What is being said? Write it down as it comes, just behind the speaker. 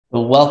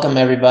Well, welcome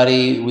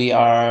everybody. We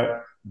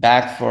are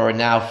back for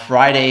now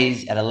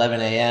Fridays at 11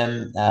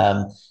 a.m.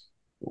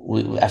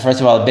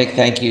 First of all, a big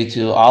thank you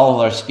to all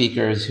of our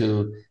speakers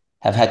who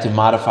have had to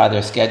modify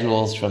their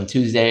schedules from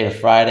Tuesday to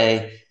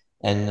Friday.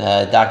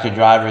 And Dr.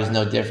 Driver is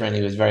no different.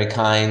 He was very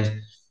kind.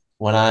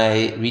 When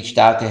I reached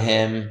out to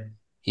him,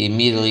 he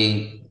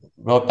immediately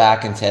wrote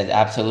back and said,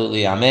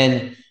 absolutely, I'm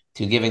in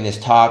to giving this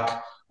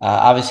talk.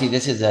 Obviously,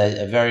 this is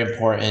a very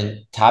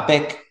important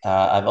topic.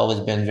 I've always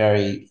been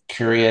very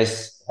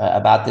curious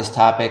about this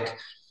topic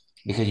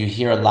because you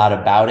hear a lot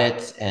about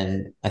it,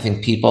 and I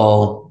think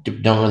people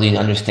don't really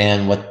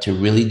understand what to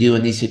really do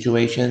in these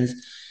situations.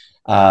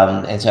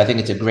 And so I think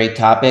it's a great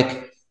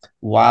topic.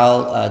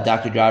 While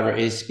Dr. Driver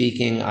is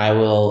speaking, I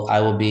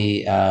will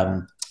be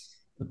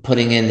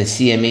putting in the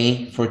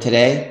CME for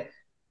today,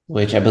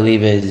 which I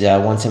believe is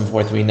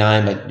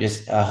 17439. But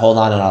just hold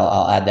on, and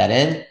I'll add that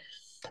in.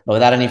 But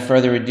without any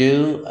further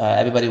ado,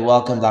 everybody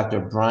welcome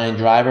Dr. Brian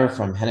Driver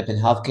from Hennepin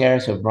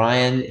Healthcare. So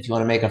Brian, if you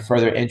want to make a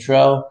further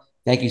intro,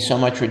 thank you so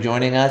much for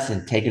joining us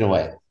and take it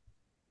away.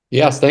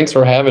 Yes, thanks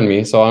for having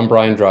me. So I'm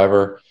Brian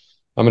Driver.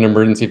 I'm an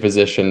emergency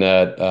physician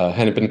at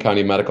Hennepin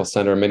County Medical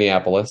Center in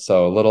Minneapolis.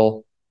 So a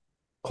little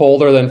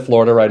colder than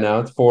Florida right now.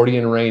 It's 40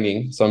 and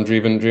raining, so I'm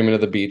dreaming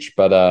of the beach.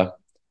 But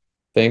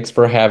thanks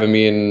for having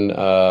me, and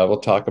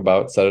we'll talk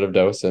about sedative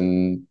dose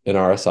and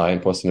RSI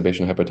and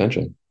post-intubation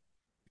hypotension.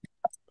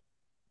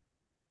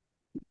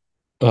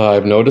 I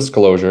have no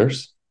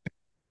disclosures.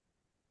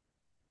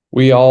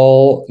 We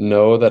all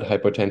know that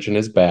hypotension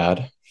is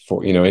bad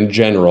for, in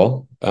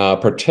general,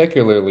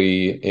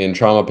 particularly in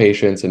trauma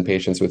patients and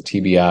patients with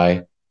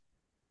TBI.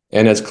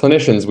 And as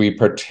clinicians, we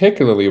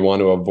particularly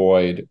want to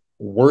avoid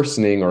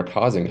worsening or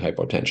causing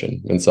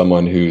hypotension in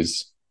someone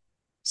who's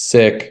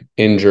sick,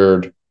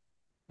 injured,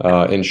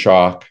 in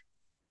shock.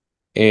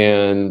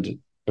 And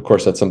of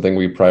course, that's something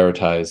we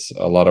prioritize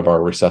a lot of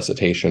our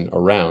resuscitation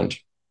around.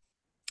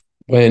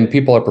 When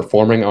people are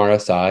performing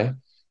RSI,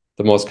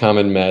 the most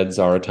common meds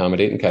are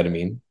etomidate and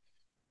ketamine.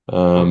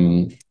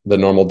 The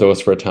normal dose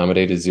for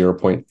etomidate is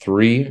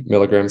 0.3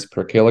 milligrams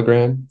per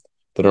kilogram.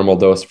 The normal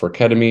dose for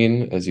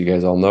ketamine, as you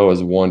guys all know,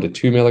 is 1 to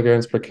 2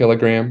 milligrams per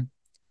kilogram.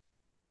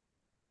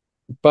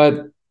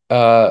 But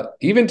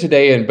even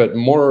today, but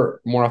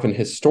more often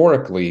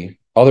historically,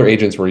 other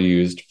agents were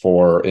used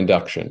for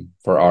induction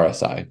for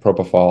RSI,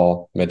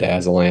 propofol,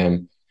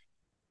 midazolam.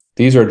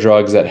 These are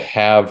drugs that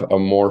have a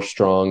more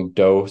strong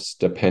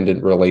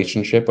dose-dependent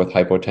relationship with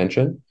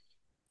hypotension.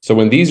 So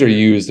when these are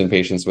used in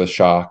patients with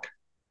shock,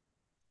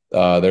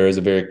 there is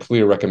a very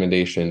clear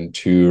recommendation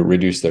to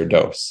reduce their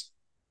dose.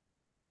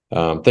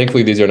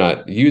 Thankfully, these are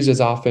not used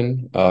as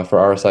often for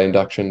RSI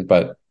induction,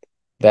 but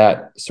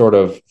that sort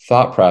of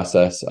thought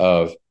process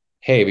of,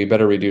 hey, we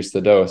better reduce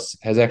the dose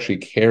has actually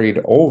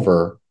carried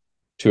over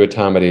to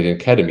etomidate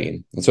and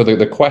ketamine. And so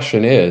the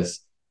question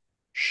is,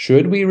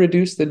 should we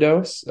reduce the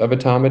dose of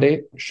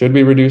etomidate? Should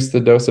we reduce the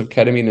dose of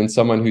ketamine in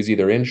someone who's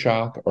either in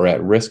shock or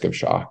at risk of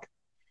shock?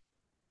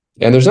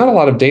 And there's not a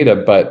lot of data,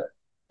 but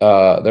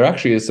there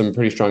actually is some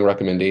pretty strong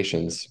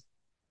recommendations.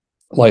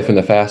 Life in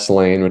the Fast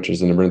Lane, which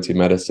is an emergency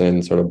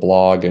medicine sort of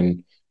blog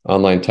and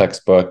online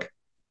textbook.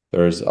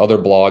 There's other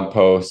blog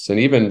posts, and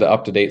even the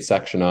up-to-date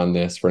section on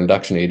this for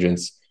induction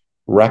agents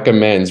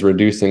recommends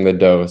reducing the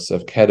dose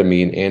of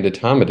ketamine and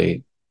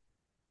etomidate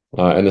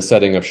in the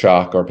setting of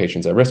shock or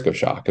patients at risk of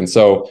shock. And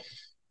so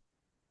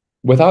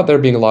without there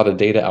being a lot of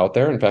data out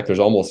there, in fact, there's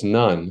almost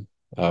none,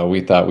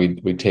 we thought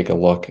we'd take a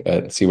look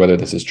at see whether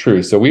this is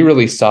true. So we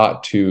really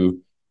sought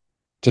to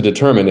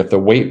determine if the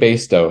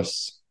weight-based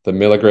dose, the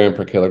milligram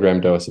per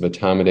kilogram dose of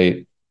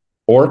etomidate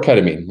or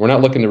ketamine, we're not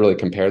looking to really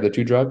compare the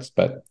two drugs,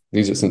 but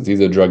these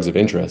are drugs of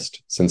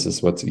interest since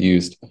it's what's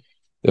used.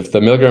 If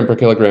the milligram per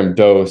kilogram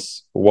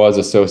dose was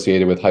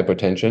associated with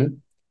hypotension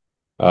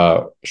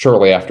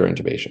shortly after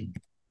intubation.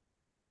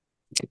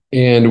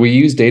 And we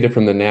use data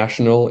from the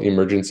National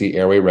Emergency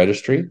Airway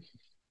Registry,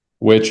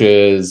 which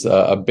is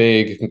a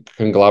big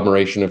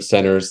conglomeration of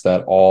centers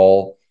that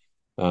all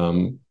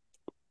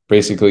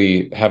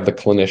basically have the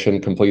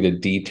clinician complete a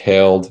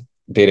detailed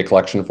data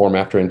collection form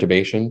after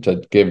intubation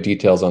to give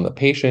details on the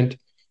patient,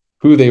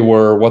 who they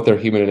were, what their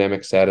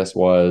hemodynamic status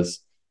was,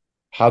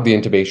 how'd the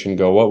intubation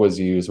go, what was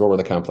used, what were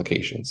the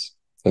complications.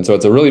 And so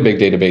it's a really big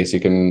database. You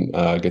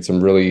can get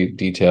some really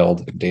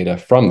detailed data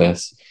from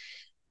this.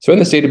 So in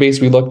this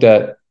database, we looked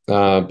at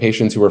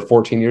patients who were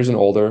 14 years and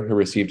older who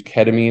received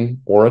ketamine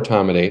or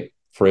etomidate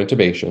for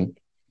intubation.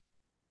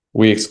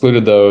 We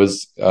excluded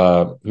those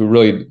who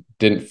really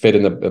didn't fit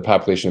in the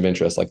population of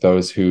interest, like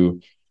those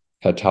who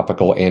had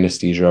topical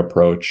anesthesia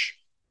approach.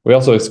 We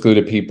also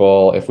excluded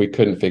people if we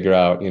couldn't figure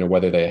out,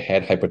 whether they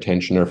had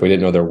hypotension or if we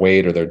didn't know their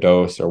weight or their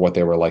dose or what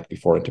they were like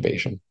before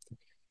intubation.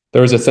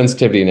 There was a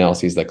sensitivity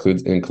analysis that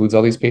includes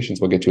all these patients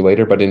we'll get to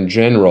later, but in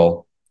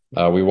general,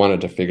 we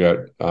wanted to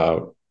figure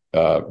out,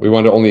 we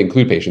wanted to only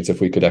include patients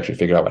if we could actually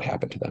figure out what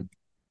happened to them.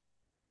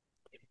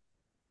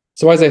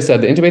 So as I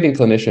said, the intubating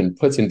clinician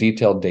puts in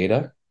detailed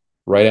data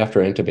right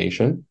after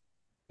intubation,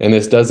 and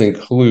this does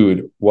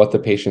include what the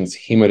patient's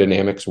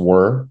hemodynamics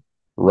were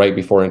right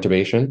before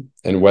intubation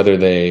and whether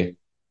they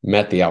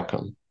met the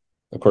outcome.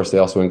 Of course, they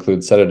also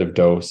include sedative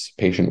dose,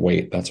 patient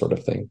weight, that sort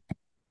of thing.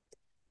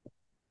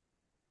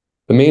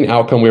 The main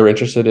outcome we were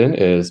interested in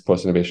is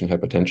post-intubation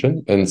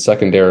hypotension, and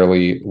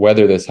secondarily,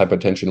 whether this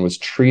hypotension was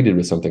treated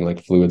with something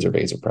like fluids or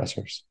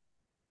vasopressors.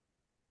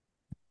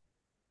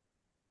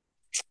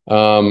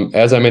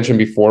 As I mentioned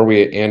before,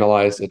 we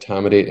analyzed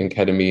etomidate and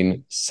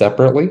ketamine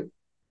separately.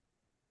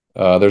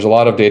 There's a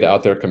lot of data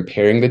out there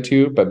comparing the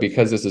two, but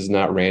because this is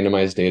not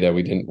randomized data,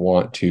 we didn't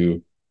want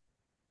to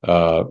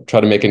try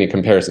to make any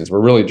comparisons.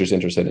 We're really just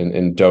interested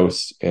in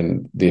dose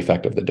and the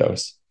effect of the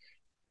dose.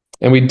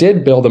 And we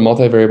did build a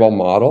multivariable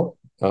model,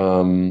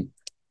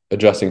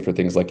 adjusting for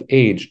things like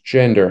age,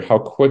 gender, how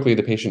quickly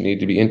the patient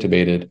needed to be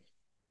intubated,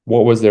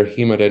 what was their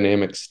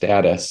hemodynamic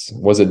status,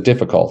 was it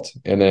difficult,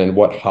 and then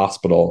what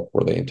hospital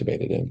were they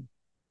intubated in.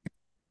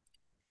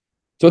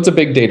 So it's a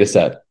big data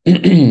set,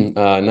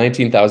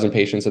 19,000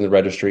 patients in the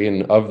registry,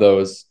 and of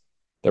those,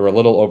 there were a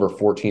little over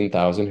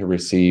 14,000 who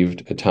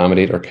received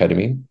etomidate or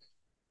ketamine,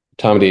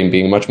 etomidate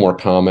being much more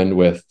common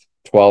with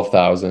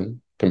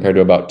 12,000 compared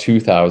to about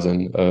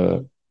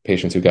 2,000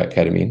 patients who got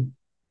ketamine.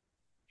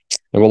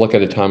 And we'll look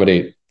at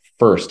etomidate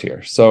first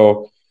here.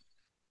 So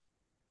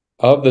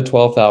of the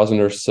 12,000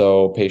 or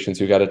so patients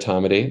who got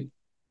etomidate,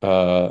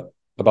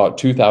 about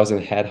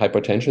 2,000 had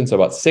hypotension, so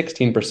about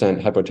 16%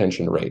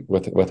 hypotension rate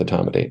with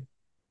etomidate.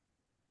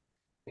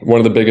 One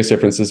of the biggest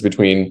differences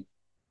between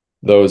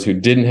those who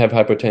didn't have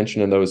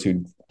hypotension and those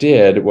who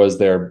did was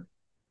their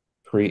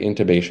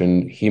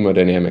pre-intubation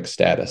hemodynamic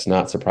status,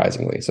 not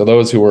surprisingly. So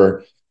those who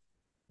were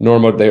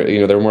normal,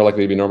 they were more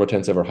likely to be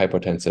normotensive or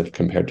hypotensive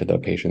compared to the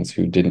patients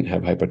who didn't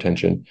have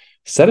hypotension.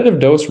 Sedative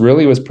dose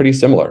really was pretty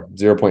similar,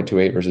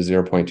 0.28 versus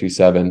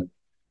 0.27.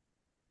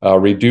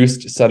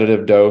 Reduced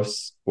sedative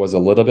dose was a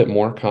little bit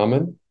more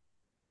common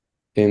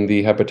in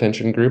the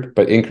hypotension group,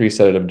 but increased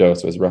sedative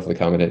dose was roughly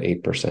common at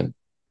 8%,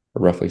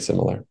 or roughly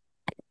similar.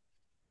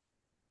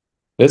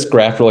 This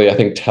graph really, I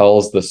think,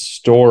 tells the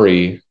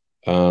story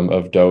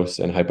of dose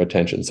and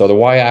hypotension. So the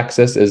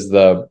y-axis is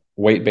the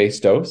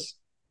weight-based dose,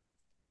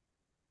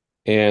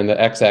 and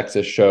the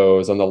x-axis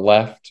shows on the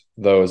left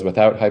those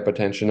without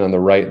hypotension, on the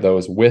right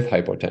those with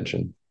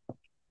hypotension.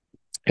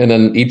 And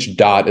then each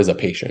dot is a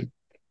patient.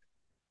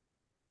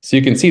 So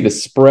you can see the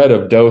spread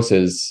of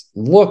doses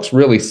looks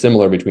really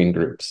similar between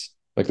groups.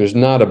 Like there's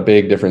not a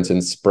big difference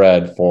in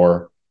spread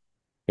for,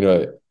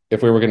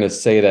 if we were going to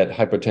say that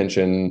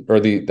hypotension or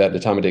that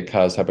etomidate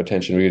caused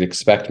hypotension, we would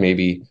expect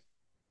maybe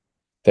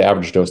the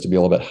average dose to be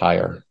a little bit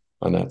higher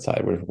on that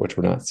side, which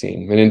we're not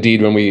seeing. And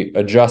indeed, when we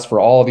adjust for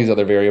all of these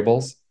other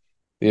variables,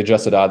 the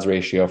adjusted odds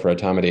ratio for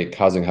etomidate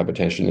causing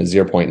hypotension is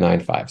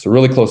 0.95. So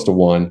really close to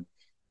 1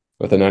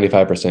 with a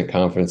 95%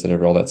 confidence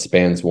interval that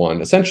spans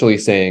 1, essentially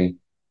saying,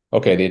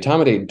 okay, the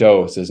etomidate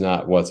dose is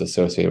not what's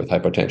associated with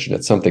hypotension.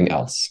 It's something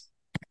else.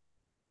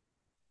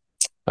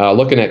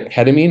 Looking at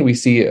ketamine, we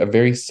see a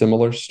very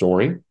similar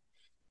story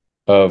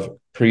of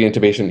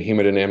pre-intubation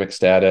hemodynamic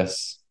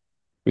status.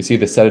 We see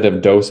the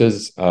sedative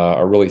doses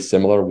are really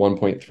similar,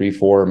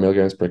 1.34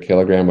 milligrams per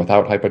kilogram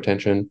without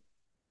hypotension,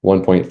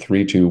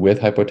 1.32 with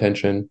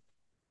hypotension.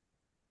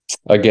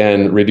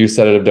 Again, reduced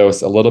sedative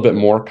dose, a little bit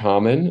more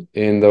common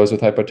in those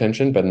with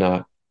hypotension, but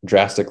not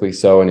drastically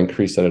so, and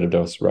increased sedative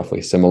dose,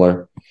 roughly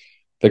similar.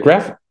 The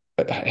graph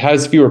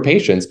has fewer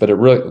patients, but it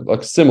really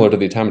looks similar to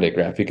the etomidate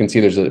graph. You can see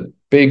there's a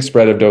big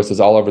spread of doses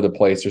all over the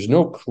place. There's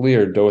no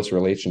clear dose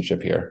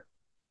relationship here.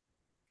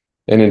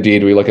 And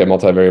indeed, we look at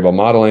multivariable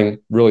modeling,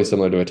 really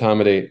similar to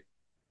etomidate,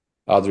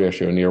 odds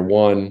ratio near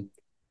 1,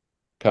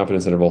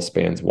 confidence interval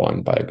spans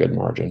 1 by a good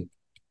margin.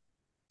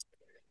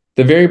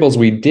 The variables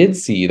we did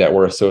see that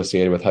were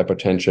associated with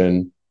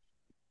hypotension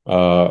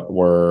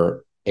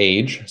were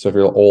age. So if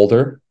you're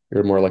older,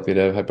 you're more likely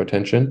to have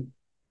hypotension.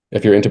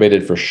 If you're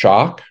intubated for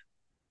shock,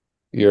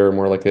 you're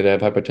more likely to have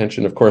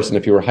hypotension, of course. And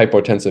if you were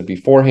hypotensive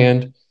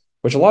beforehand,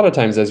 which a lot of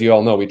times, as you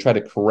all know, we try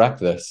to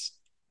correct this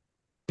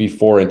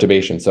before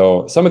intubation.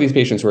 So some of these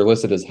patients who were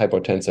listed as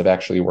hypotensive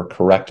actually were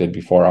corrected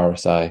before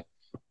RSI,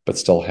 but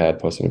still had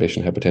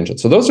post-intubation hypotension.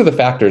 So those are the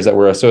factors that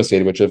were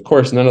associated, which of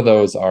course, none of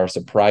those are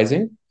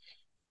surprising.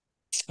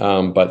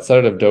 But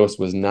sedative dose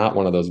was not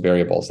one of those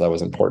variables that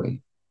was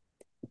important.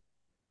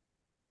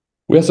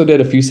 We also did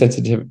a few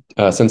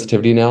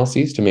sensitivity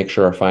analyses to make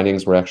sure our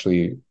findings were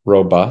actually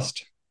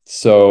robust.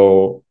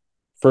 So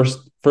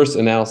first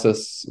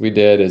analysis we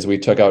did is we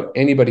took out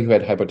anybody who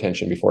had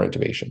hypotension before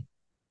intubation,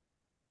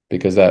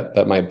 because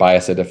that might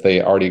bias it if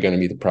they already going to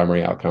meet the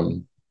primary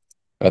outcome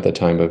at the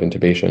time of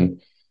intubation.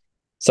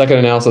 Second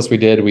analysis we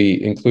did,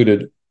 we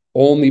included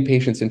only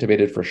patients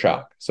intubated for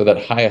shock, so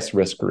that highest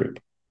risk group,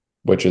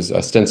 which is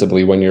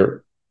ostensibly when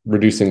you're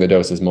reducing the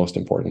dose is most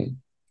important.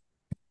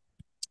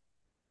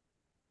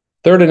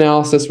 Third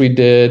analysis we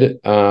did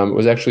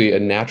was actually a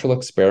natural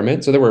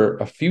experiment. So there were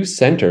a few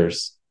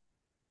centers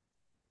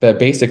that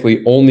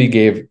basically only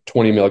gave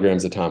 20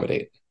 milligrams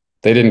etomidate.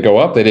 They didn't go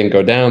up, they didn't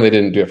go down, they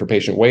didn't do it for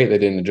patient weight, they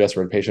didn't adjust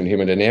for patient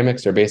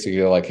hemodynamics. They're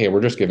basically like, hey, we're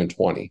just giving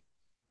 20.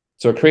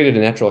 So it created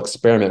a natural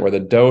experiment where the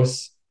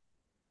dose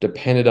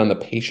depended on the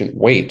patient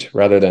weight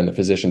rather than the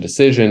physician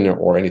decision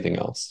or anything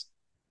else.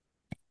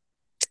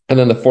 And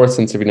then the fourth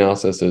sensitivity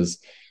analysis is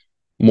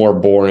more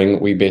boring.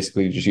 We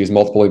basically just use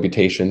multiple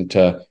imputation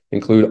to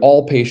include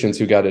all patients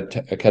who got a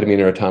ketamine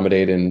or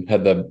etomidate and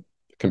had the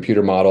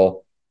computer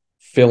model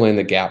fill in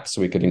the gaps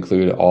so we could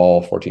include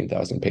all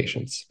 14,000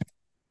 patients.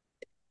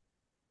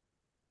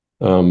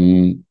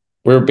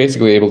 We're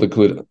basically able to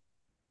include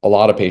a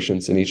lot of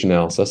patients in each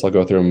analysis. I'll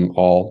go through them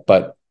all,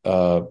 but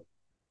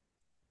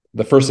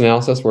the first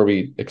analysis where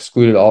we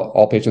excluded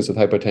all patients with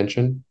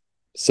hypotension,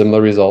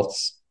 similar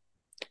results,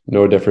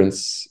 no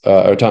difference.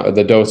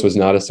 The dose was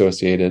not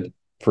associated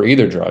for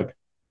either drug.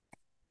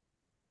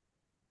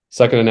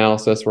 Second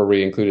analysis where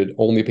we included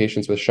only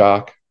patients with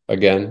shock,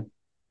 again,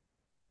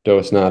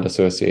 dose not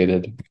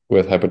associated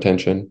with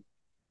hypotension.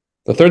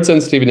 The third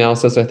sensitivity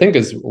analysis, I think,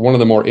 is one of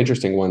the more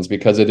interesting ones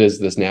because it is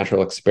this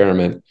natural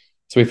experiment.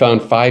 So we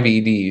found 5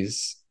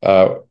 EDs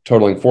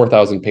totaling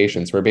 4,000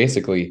 patients where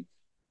basically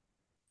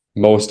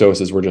most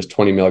doses were just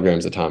 20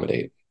 milligrams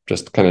etomidate,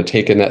 just kind of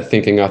taking that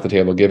thinking off the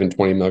table, giving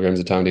 20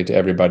 milligrams etomidate to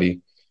everybody.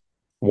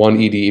 One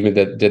ED even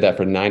that did that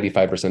for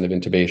 95% of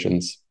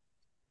intubations.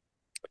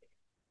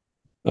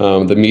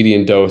 The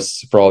median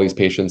dose for all these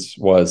patients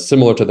was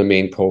similar to the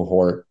main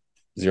cohort,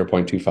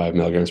 0.25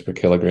 milligrams per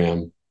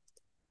kilogram.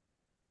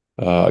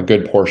 A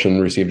good portion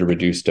received a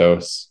reduced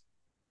dose.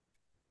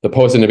 The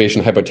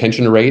post-intubation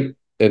hypotension rate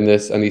in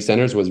these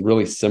centers was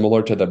really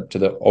similar to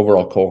the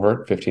overall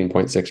cohort,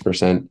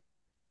 15.6%.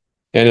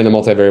 And in the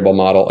multivariable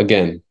model,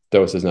 again,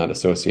 dose is not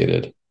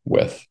associated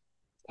with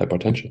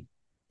hypotension.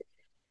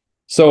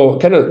 So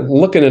kind of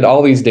looking at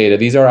all these data,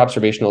 these are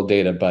observational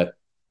data, but a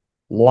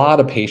lot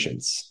of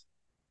patients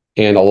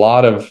and a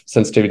lot of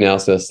sensitivity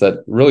analysis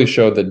that really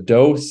showed the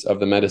dose of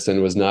the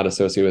medicine was not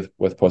associated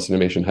with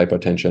post-intubation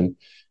hypotension,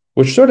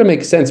 which sort of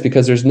makes sense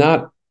because there's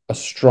not a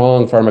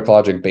strong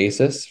pharmacologic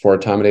basis for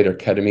etomidate or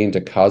ketamine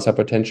to cause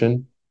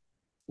hypotension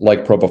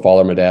like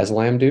propofol or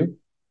midazolam do.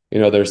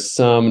 There's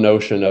some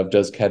notion of,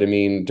 does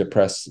ketamine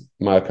depress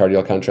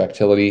myocardial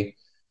contractility?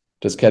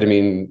 Does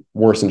ketamine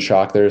worsen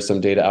shock? There's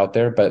some data out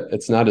there, but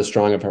it's not as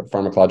strong of a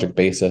pharmacologic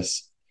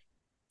basis.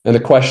 And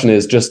the question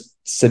is, just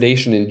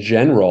sedation in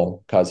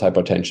general cause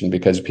hypotension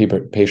because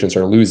patients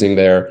are losing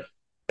their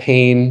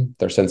pain,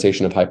 their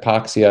sensation of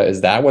hypoxia.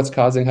 Is that what's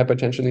causing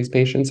hypotension in these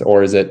patients?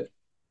 Or is it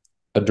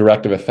a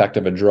directive effect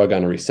of a drug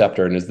on a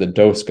receptor? And is the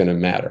dose going to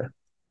matter?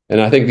 And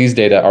I think these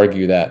data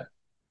argue that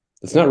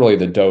it's not really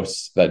the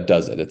dose that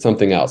does it. It's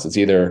something else. It's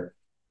either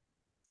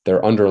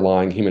their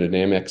underlying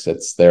hemodynamics.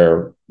 It's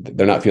they're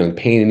not feeling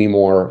pain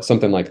anymore,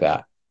 something like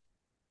that.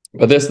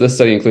 But this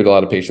study included a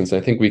lot of patients. And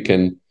I think we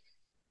can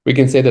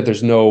say that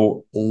there's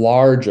no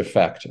large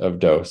effect of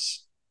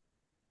dose,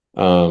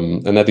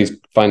 and that these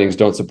findings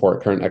don't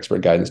support current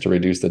expert guidance to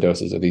reduce the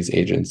doses of these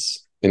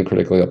agents in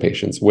critically ill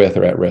patients with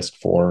or at risk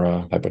for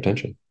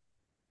hypotension.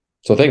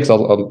 So thanks.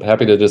 I'm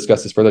happy to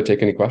discuss this further.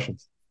 Take any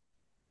questions.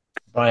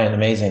 Brian,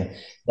 amazing.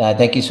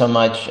 Thank you so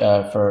much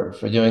for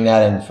doing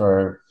that and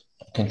for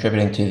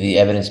contributing to the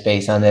evidence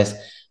base on this.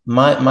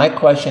 My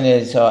question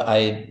is,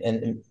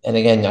 and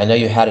again, I know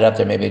you had it up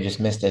there, maybe I just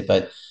missed it,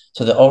 but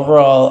so the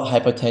overall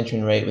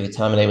hypotension rate with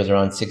etomidate was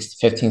around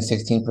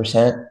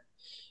 16%.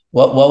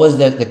 What was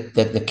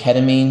the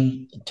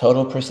ketamine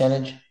total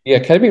percentage? Yeah,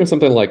 ketamine was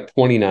something like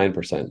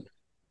 29%.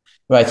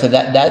 Right. So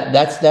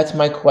that's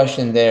my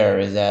question there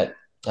is that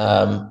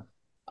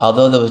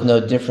although there was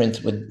no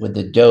difference with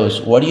the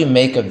dose, what do you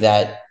make of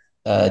that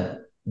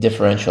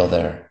differential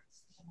there?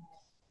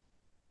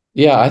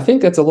 Yeah, I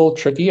think that's a little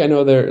tricky. I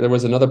know there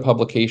was another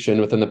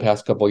publication within the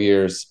past couple of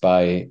years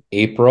by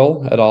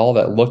April et al.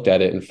 That looked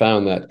at it and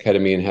found that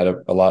ketamine had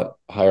a lot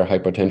higher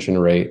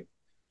hypotension rate.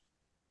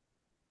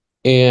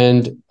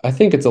 And I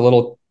think it's a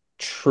little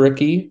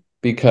tricky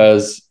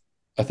because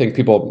I think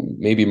people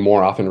maybe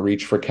more often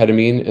reach for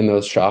ketamine in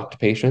those shocked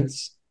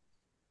patients.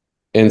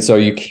 And so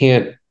you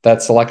can't,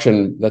 that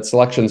selection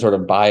sort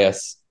of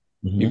bias,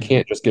 you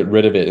can't just get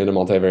rid of it in a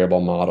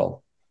multivariable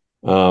model.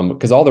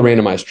 Because all the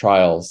randomized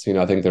trials,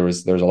 I think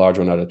there's a large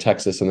one out of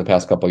Texas in the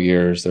past couple of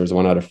years. There's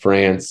one out of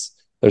France.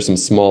 There's some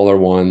smaller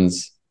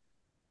ones.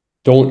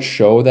 Don't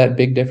show that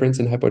big difference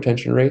in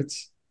hypotension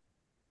rates.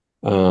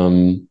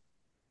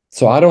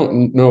 So I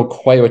don't know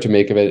quite what to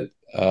make of it.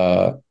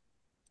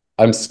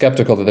 I'm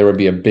skeptical that there would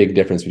be a big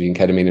difference between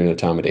ketamine and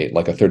etomidate,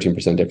 like a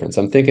 13% difference.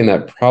 I'm thinking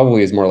that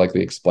probably is more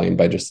likely explained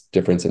by just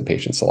difference in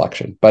patient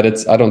selection,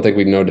 but I don't think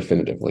we know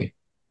definitively.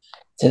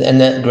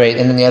 And then great.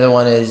 And then the other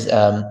one is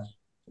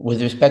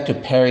with respect to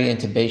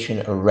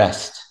peri-intubation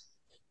arrest.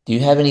 Do you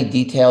have any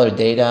detail or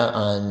data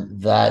on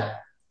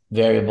that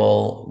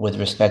variable with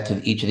respect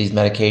to each of these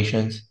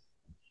medications?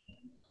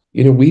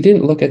 We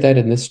didn't look at that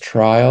in this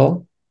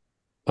trial.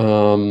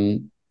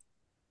 There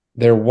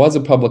was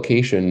a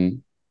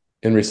publication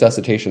in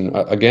Resuscitation,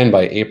 again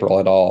by April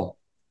et al.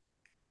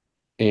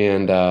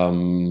 And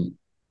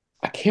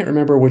I can't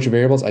remember which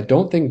variables. I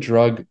don't think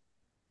drug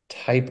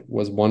type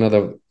was one of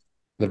the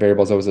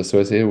variables that was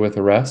associated with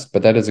arrest,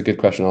 but that is a good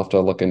question. I'll have to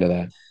look into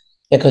that.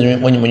 Yeah,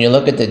 because when you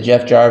look at the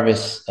Jeff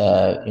Jarvis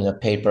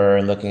paper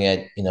and looking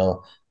at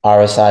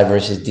RSI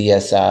versus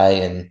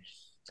DSI and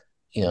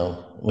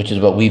which is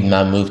what we've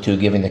now moved to,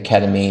 giving the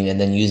ketamine and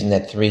then using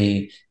that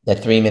 3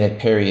 minute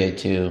period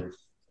to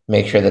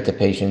make sure that the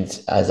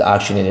patient is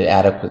oxygenated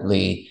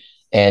adequately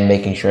and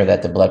making sure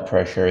that the blood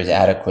pressure is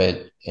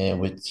adequate,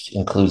 which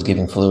includes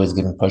giving fluids,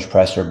 giving push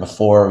pressure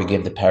before we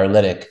give the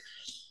paralytic.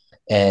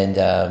 And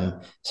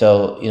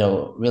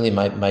so, really,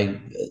 I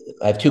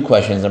have two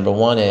questions. Number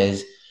one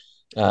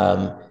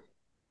um,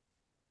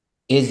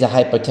 is the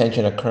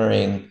hypotension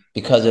occurring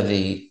because of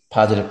the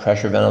positive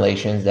pressure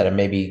ventilations that are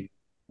maybe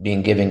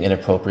being given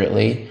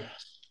inappropriately,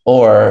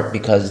 or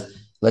because,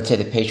 let's say,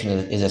 the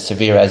patient is a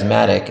severe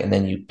asthmatic and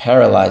then you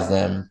paralyze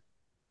them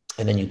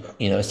and then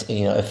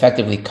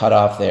effectively cut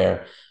off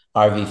their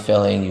RV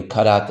filling, you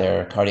cut out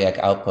their cardiac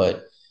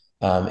output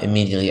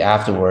immediately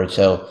afterwards.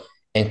 So,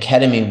 and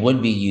ketamine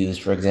would be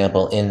used, for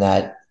example, in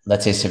that,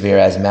 let's say, severe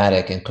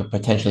asthmatic, and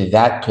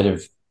that could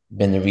have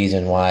been the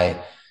reason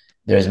why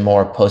there's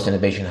more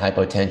post-intubation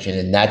hypotension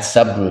in that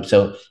subgroup.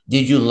 So,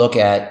 did you look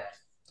at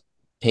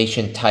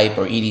patient type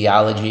or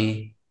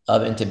etiology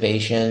of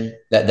intubation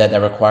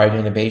that required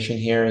intubation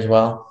here as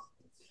well?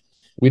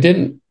 We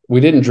didn't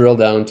drill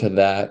down to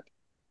that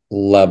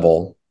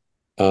level.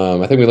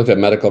 I think we looked at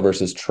medical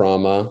versus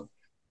trauma,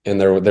 and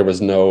there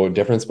was no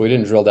difference. But we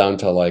didn't drill down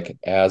to like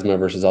asthma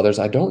versus others.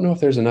 I don't know if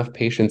there's enough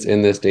patients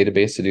in this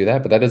database to do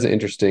that, but that is an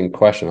interesting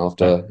question. I'll have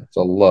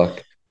to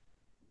look.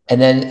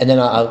 And then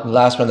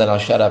last one, then I'll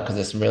shut up because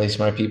there's some really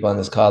smart people on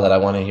this call that I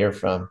want to hear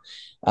from.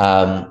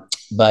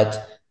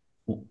 But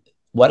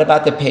what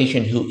about the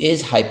patient who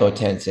is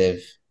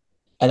hypotensive?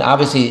 And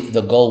obviously,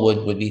 the goal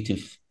would be to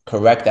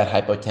correct that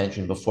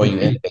hypotension before you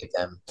intubate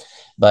them.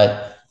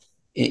 But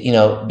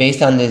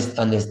based on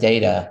this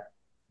data,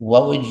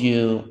 what would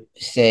you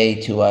say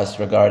to us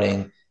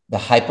regarding the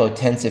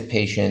hypotensive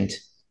patient,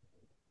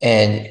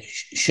 and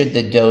should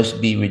the dose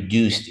be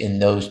reduced in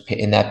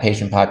that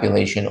patient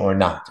population or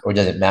not, or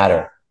does it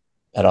matter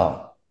at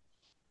all?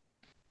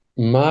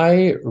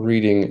 My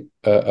reading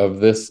of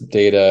this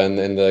data and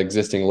the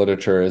existing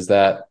literature is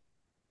that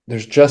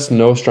there's just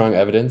no strong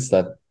evidence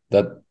that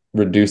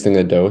reducing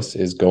the dose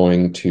is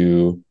going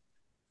to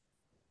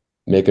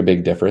make a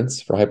big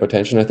difference for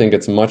hypotension. I think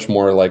it's much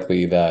more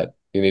likely that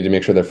you need to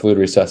make sure they're fluid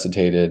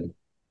resuscitated,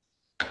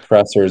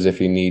 pressors if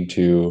you need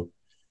to,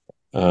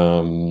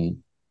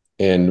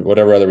 and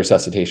whatever other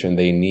resuscitation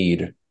they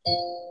need.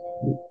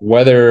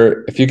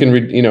 Whether if you can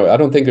I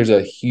don't think there's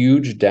a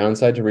huge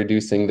downside to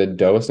reducing the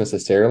dose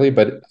necessarily,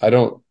 but I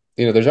don't,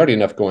 there's already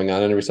enough going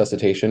on in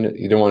resuscitation.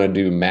 You don't want to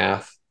do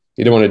math.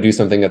 You don't want to do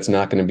something that's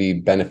not going to be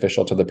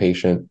beneficial to the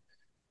patient.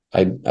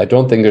 I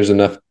don't think there's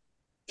enough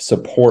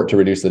support to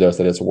reduce the dose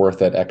that it's worth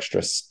that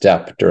extra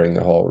step during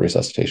the whole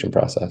resuscitation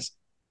process.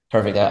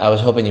 Perfect. I was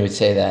hoping you would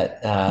say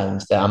that.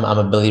 So I'm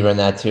a believer in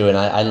that too, and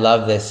I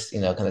love this,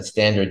 kind of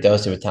standard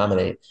dose of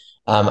etomidate.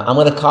 I'm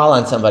going to call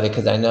on somebody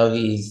because I know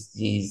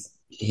he's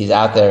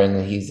out there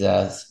and he's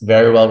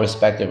very well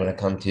respected when it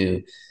comes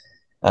to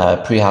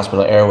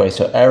pre-hospital airway.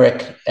 So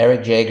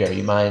Eric Jager,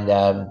 you mind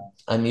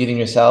unmuting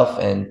yourself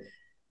and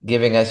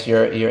giving us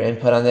your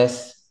input on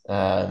this?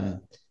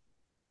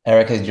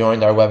 Eric has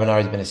joined our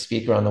webinar. He's been a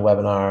speaker on the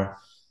webinar.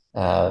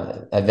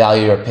 I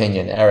value your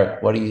opinion,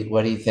 Eric. What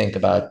do you think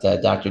about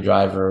Dr.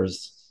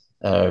 Driver's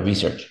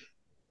research,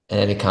 and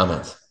any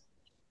comments?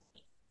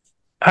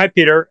 Hi,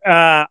 Peter.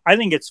 I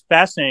think it's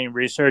fascinating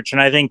research,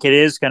 and I think it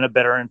is going to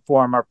better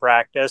inform our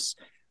practice.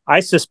 I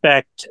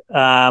suspect,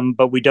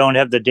 but we don't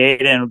have the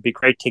data, and it would be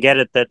great to get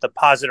it, that the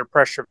positive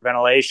pressure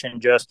ventilation,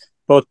 just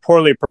both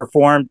poorly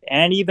performed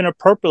and even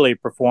appropriately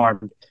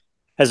performed,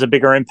 has a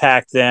bigger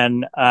impact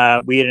than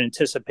we had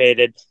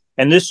anticipated.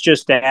 And this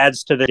just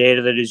adds to the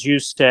data that, as you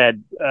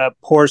said,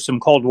 pours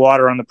some cold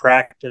water on the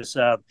practice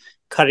of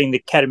cutting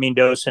the ketamine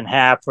dose in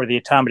half or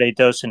the etomidate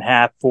dose in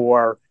half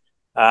for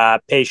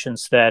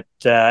patients that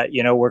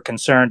were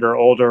concerned or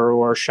older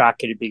or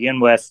shocky to begin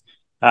with.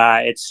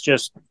 It's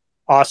just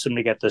awesome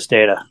to get this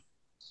data.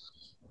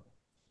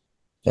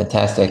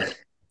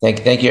 Fantastic.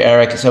 Thank you,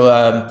 Eric.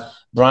 So,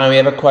 Brian, we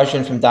have a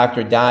question from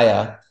Dr.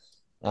 Daya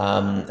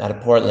out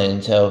of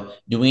Portland. So,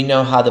 do we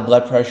know how the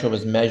blood pressure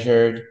was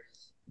measured,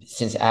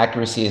 since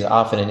accuracy is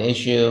often an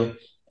issue?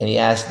 And he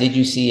asked, did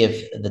you see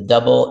if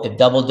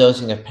double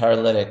dosing of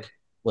paralytic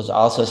was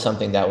also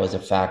something that was a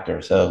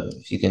factor? So,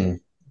 if you can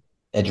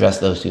address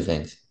those two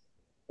things.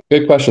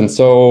 Good question.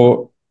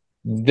 So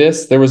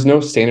there was no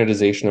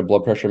standardization of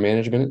blood pressure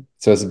management.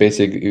 So it's a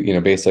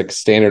basic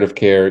standard of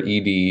care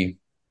ED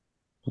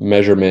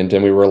measurement.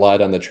 And we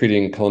relied on the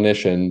treating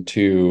clinician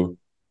to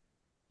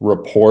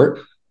report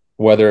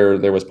whether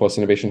there was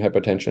post-intubation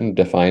hypotension,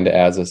 defined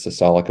as a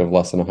systolic of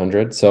less than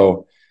 100.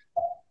 So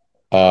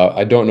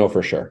I don't know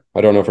for sure.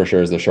 I don't know for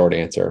sure is the short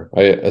answer.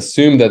 I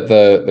assume that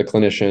the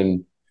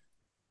clinician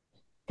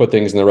put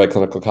things in the right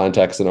clinical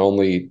context and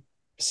only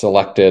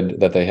selected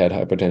that they had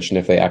hypotension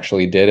if they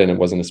actually did and it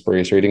wasn't a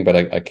spurious reading, but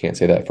I can't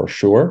say that for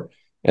sure.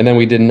 And then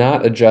we did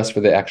not adjust for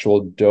the actual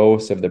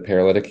dose of the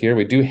paralytic here.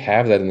 We do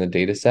have that in the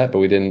data set, but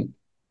we didn't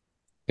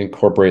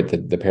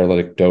incorporate the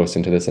paralytic dose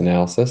into this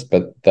analysis,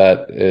 but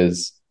that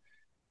is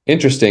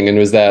interesting. And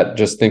was that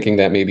just thinking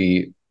that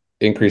maybe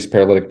increased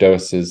paralytic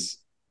dose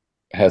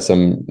has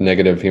some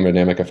negative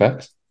hemodynamic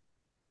effects?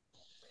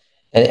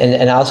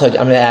 And also, I'm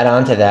going to add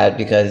on to that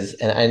because,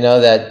 and I know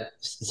that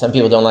some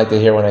people don't like to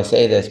hear when I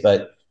say this,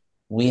 but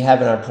we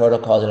have in our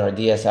protocols, in our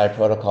DSI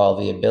protocol,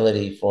 the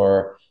ability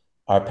for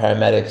our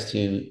paramedics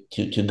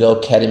to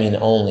go ketamine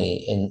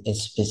only,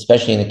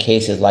 especially in the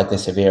cases like the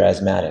severe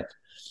asthmatic.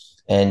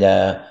 And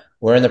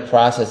we're in the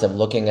process of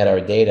looking at our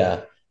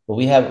data, but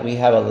we have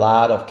a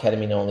lot of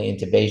ketamine only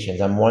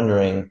intubations. I'm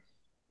wondering,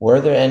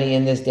 were there any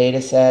in this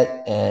data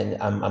set? And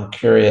I'm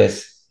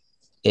curious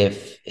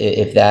if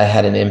that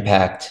had an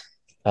impact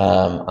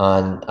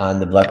on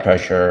the blood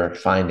pressure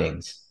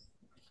findings.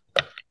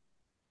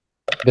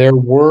 There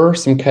were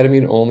some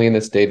ketamine only in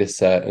this data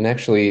set, and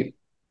actually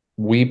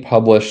we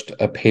published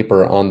a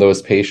paper on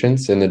those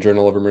patients in the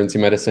Journal of Emergency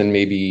Medicine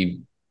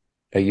maybe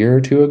a year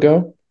or two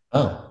ago.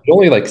 Oh,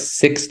 Only like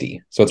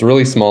 60, so it's a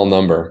really small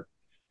number.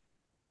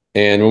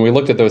 And when we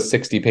looked at those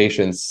 60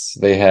 patients,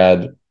 they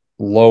had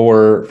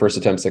lower first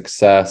attempt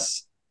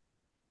success,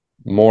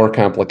 more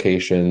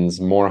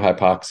complications, more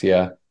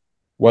hypoxia.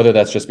 Whether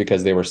that's just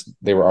because they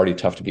were already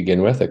tough to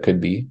begin with, it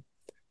could be.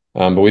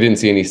 But we didn't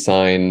see any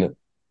sign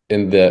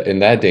in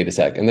that data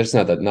set, and there's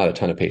not a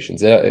ton of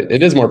patients.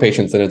 It is more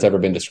patients than it's ever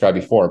been described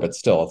before, but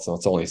still,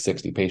 it's only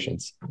 60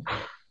 patients.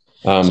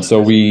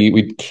 So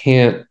we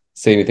can't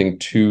say anything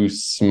too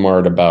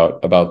smart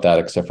about that,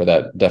 except for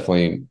that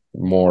definitely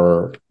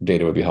more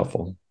data would be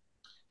helpful.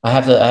 I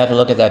have to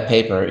look at that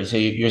paper. So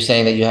you're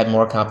saying that you had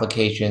more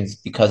complications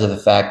because of the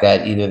fact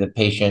that either the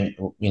patient,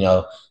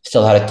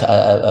 still had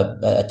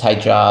a tight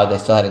jaw, they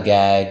still had a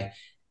gag,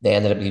 they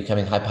ended up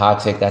becoming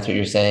hypoxic. That's what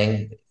you're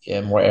saying?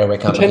 Yeah, more airway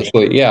complications.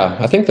 Potentially, yeah.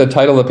 I think the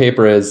title of the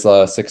paper is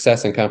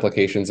Success and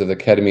Complications of the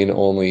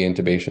Ketamine-Only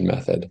Intubation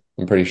Method.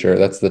 I'm pretty sure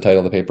that's the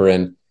title of the paper.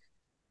 And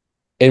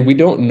we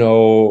don't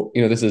know,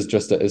 this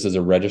is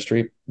a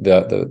registry.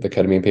 The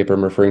ketamine paper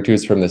I'm referring to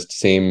is from this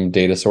same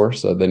data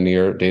source, the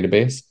NEAR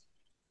database.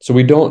 So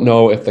we don't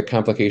know if the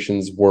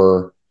complications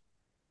were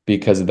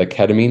because the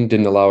ketamine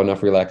didn't allow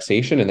enough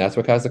relaxation and that's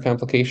what caused the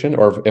complication,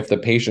 or if the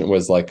patient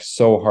was like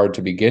so hard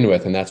to begin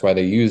with and that's why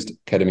they used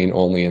ketamine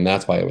only and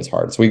that's why it was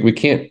hard. So we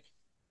can't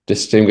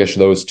distinguish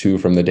those two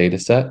from the data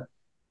set.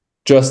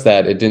 Just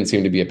that it didn't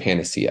seem to be a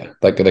panacea.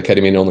 Like the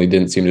ketamine only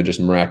didn't seem to just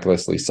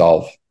miraculously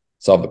solve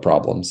the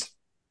problems.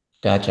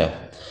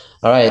 Gotcha.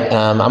 All right.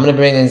 I'm going to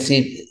bring in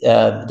see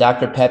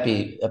Dr.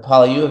 Pepe.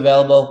 Paul, are you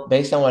available?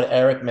 Based on what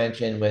Eric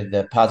mentioned with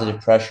the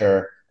positive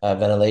pressure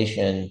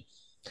ventilation,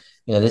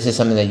 this is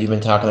something that you've been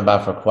talking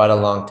about for quite a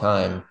long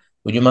time.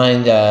 Would you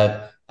mind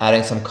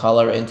adding some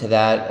color into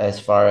that as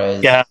far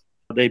as? Yeah,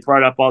 they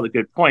brought up all the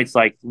good points,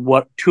 like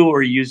what tool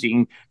are you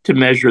using to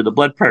measure the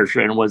blood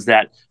pressure, and was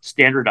that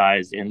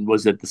standardized, and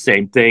was it the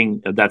same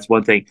thing? That's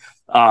one thing.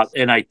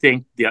 And I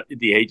think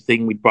the age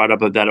thing we brought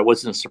up of that, it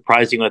wasn't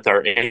surprising with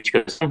our age,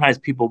 because sometimes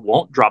people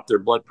won't drop their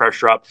blood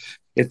pressure up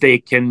if they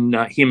can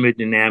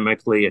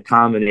hemodynamically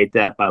accommodate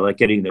that by like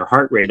getting their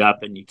heart rate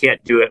up, and you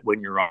can't do it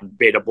when you're on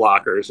beta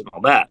blockers and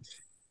all that.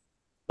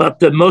 But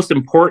the most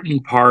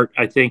important part,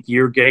 I think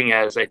you're getting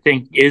at, I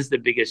think is the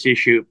biggest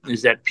issue,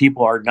 is that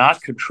people are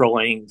not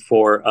controlling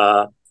for,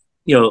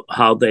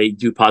 how they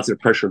do positive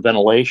pressure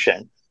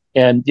ventilation.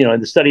 And, in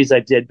the studies I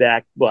did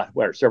back,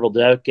 several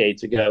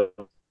decades ago,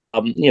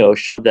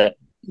 showed that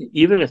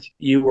even if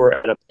you were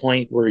at a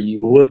point where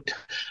you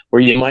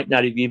might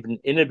not have even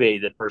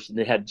intubated the person,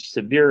 they had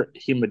severe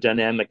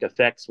hemodynamic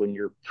effects when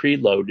your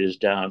preload is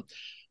down.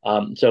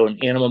 So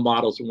in animal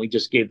models, when we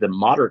just gave them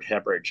moderate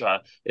hemorrhage,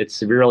 it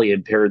severely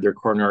impaired their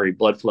coronary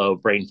blood flow,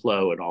 brain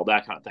flow, and all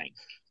that kind of thing.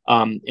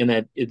 And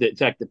that, in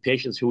fact, the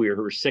patients who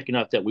were sick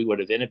enough that we would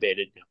have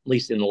intubated, at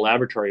least in the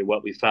laboratory,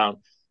 what we found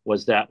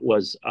was that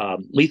was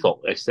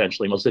lethal,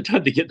 essentially, most of the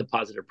time to get the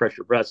positive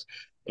pressure breaths,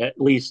 at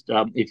least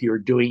if you're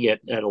doing it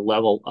at a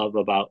level of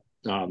about,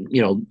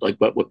 like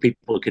what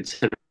people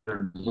consider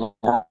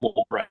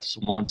normal breaths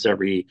once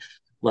every,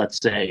 let's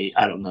say,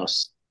 I don't know,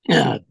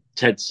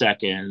 10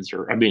 seconds,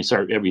 or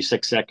every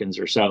 6 seconds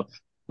or so,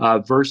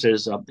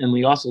 versus, and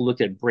we also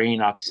looked at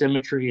brain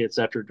oximetry, et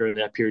cetera, during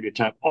that period of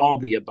time, all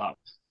the above.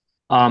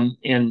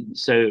 And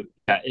so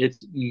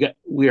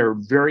we are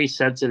very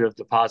sensitive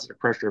to positive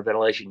pressure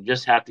ventilation. You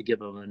just have to give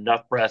them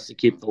enough breaths to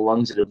keep the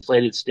lungs in an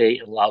inflated state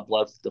and allow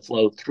blood to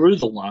flow through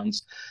the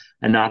lungs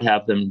and not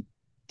have them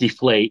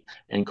deflate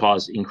and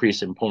cause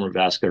increase in pulmonary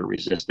vascular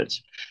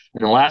resistance.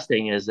 And the last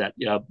thing is that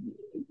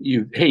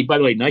hey, by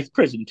the way, nice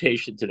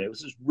presentation today.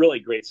 This is really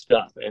great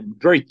stuff and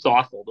very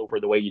thoughtful over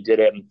the way you did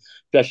it, and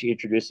especially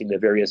introducing the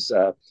various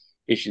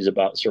issues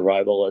about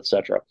survival,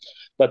 etc.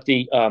 But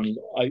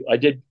I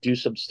did do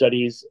some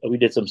studies. We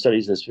did some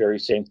studies this very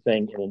same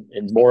thing,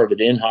 and more of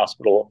it in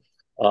hospital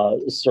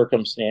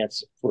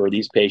circumstance for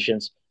these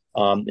patients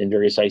in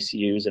various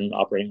ICUs and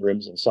operating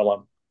rooms and so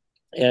on.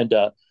 And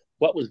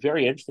what was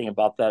very interesting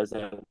about that is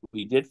that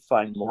we did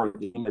find more of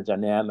the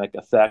hemodynamic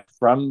effect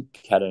from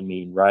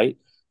ketamine, right?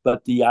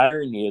 But the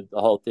irony of the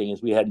whole thing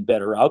is we had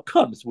better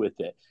outcomes with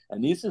it.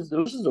 And this is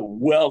a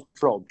well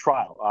controlled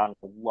trial on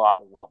a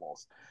lot of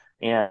levels.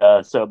 And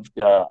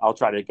I'll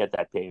try to get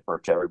that paper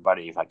to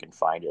everybody if I can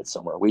find it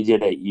somewhere. We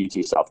did it at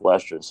UT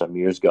Southwestern some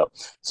years ago.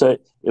 So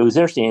it was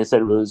interesting. It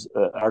said it was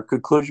our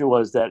conclusion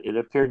was that it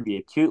appeared to be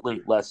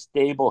acutely less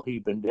stable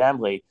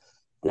hemodynamically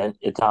than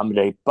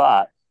etomidate,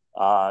 but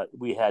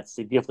we had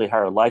significantly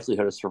higher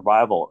likelihood of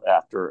survival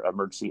after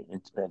emergency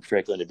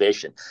ventricular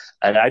intubation.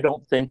 And I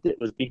don't think it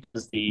was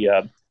because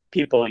the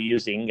people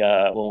using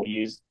when we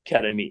used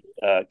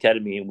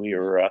ketamine, we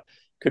were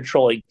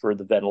controlling for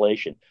the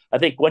ventilation. I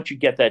think once you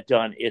get that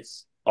done,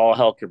 it's all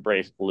hell can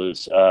break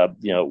loose.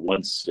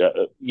 Once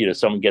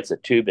someone gets a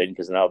tube in,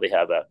 because now they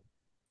have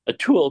a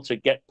tool to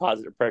get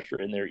positive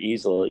pressure in there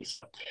easily.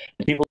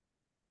 And people.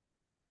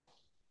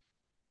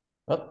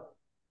 Oh,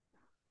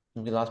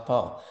 we lost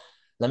Paul.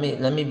 Let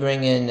me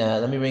bring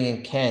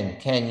in Ken.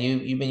 Ken,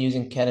 you've been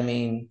using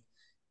ketamine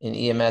in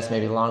EMS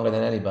maybe longer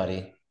than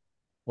anybody.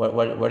 What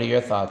are your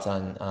thoughts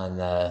on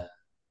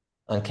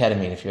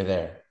ketamine if you're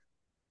there?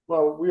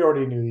 Well, we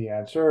already knew the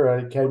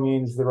answer.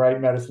 Ketamine's the right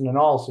medicine in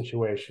all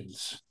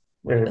situations,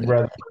 whether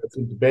it's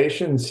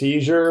intubation,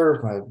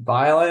 seizure,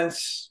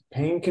 violence,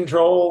 pain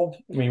control.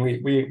 I mean,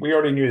 we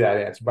already knew that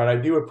answer, but I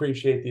do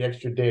appreciate the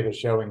extra data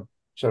showing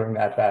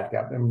that back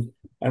up.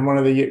 And one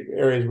of the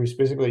areas we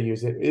specifically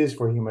use it is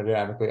for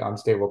hemodynamically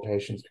unstable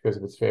patients because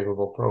of its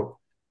favorable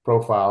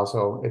profile.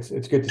 So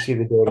it's good to see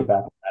the data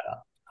back that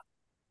up.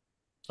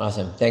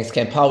 Awesome. Thanks,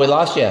 Ken. Paul, we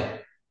lost you.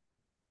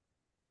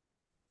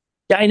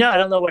 Yeah, I know. I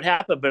don't know what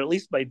happened, but at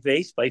least my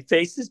face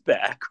is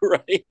back,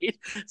 right?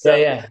 So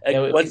yeah.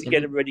 Once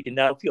again, everybody can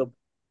now feel.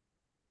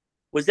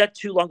 Was that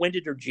too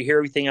long-winded, or did you hear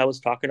everything I was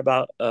talking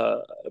about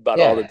all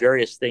the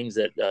various things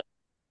that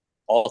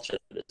alter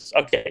this?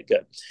 Okay,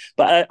 good.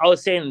 But I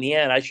was saying in the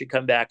end, I should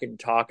come back and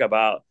talk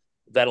about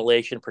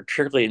ventilation,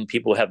 particularly in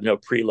people who have no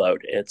preload,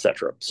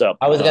 etc. So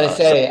I was gonna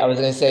say,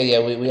 yeah,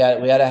 we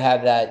ought to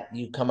have that.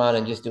 You come on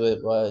and just do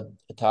a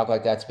talk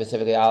like that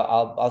specifically.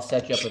 I'll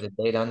set you up with a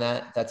date on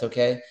that. If that's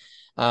okay.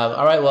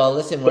 All right. Well,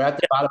 listen, we're at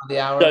the bottom of the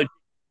hour.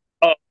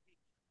 So,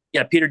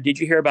 yeah, Peter, did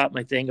you hear about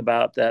my thing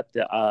about that?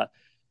 That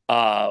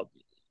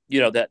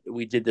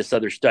we did this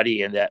other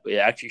study and that it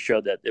actually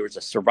showed that there was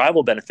a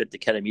survival benefit to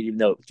ketamine, even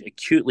though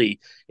acutely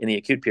in the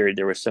acute period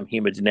there was some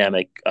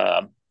hemodynamic,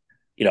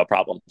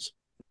 problems.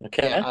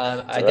 Okay.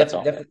 Yeah, I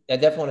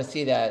definitely want to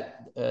see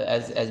that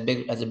as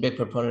a big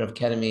proponent of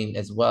ketamine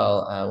as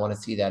well. I want to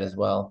see that as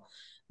well.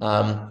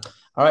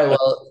 All right,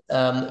 well,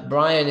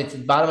 Brian, it's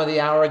the bottom of the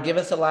hour. Give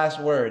us a last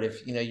word.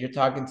 If you're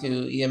talking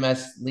to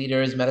EMS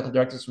leaders, medical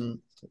directors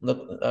from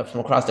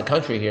across the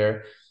country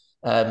here,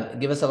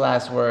 give us a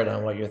last word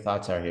on what your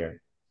thoughts are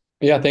here.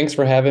 Yeah, thanks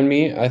for having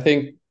me. I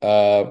think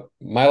my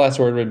last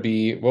word would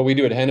be what we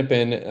do at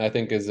Hennepin, I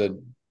think is a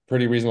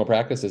pretty reasonable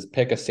practice, is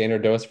pick a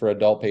standard dose for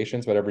adult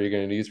patients, whatever you're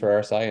going to use for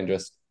RSI, and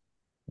just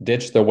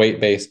ditch the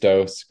weight-based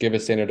dose, give a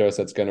standard dose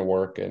that's going to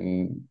work,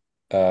 and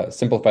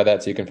simplify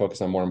that so you can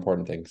focus on more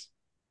important things.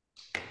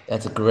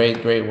 That's a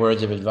great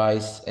words of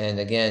advice. And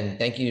again,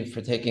 thank you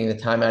for taking the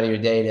time out of your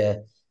day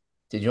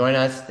to join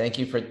us. Thank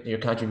you for your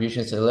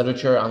contributions to the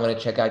literature. I'm going to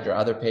check out your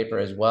other paper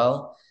as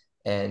well,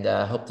 and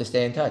hope to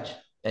stay in touch.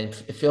 And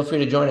feel free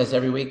to join us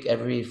every week,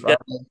 every Friday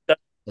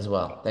as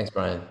well. Thanks,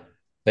 Brian.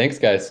 Thanks,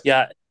 guys.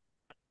 Yeah,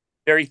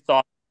 very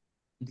thoughtful.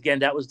 Again,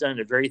 that was done in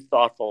a very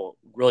thoughtful,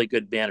 really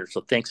good manner.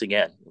 So thanks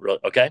again.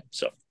 Okay,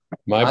 so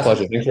my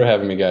pleasure. Thanks for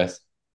having me, guys.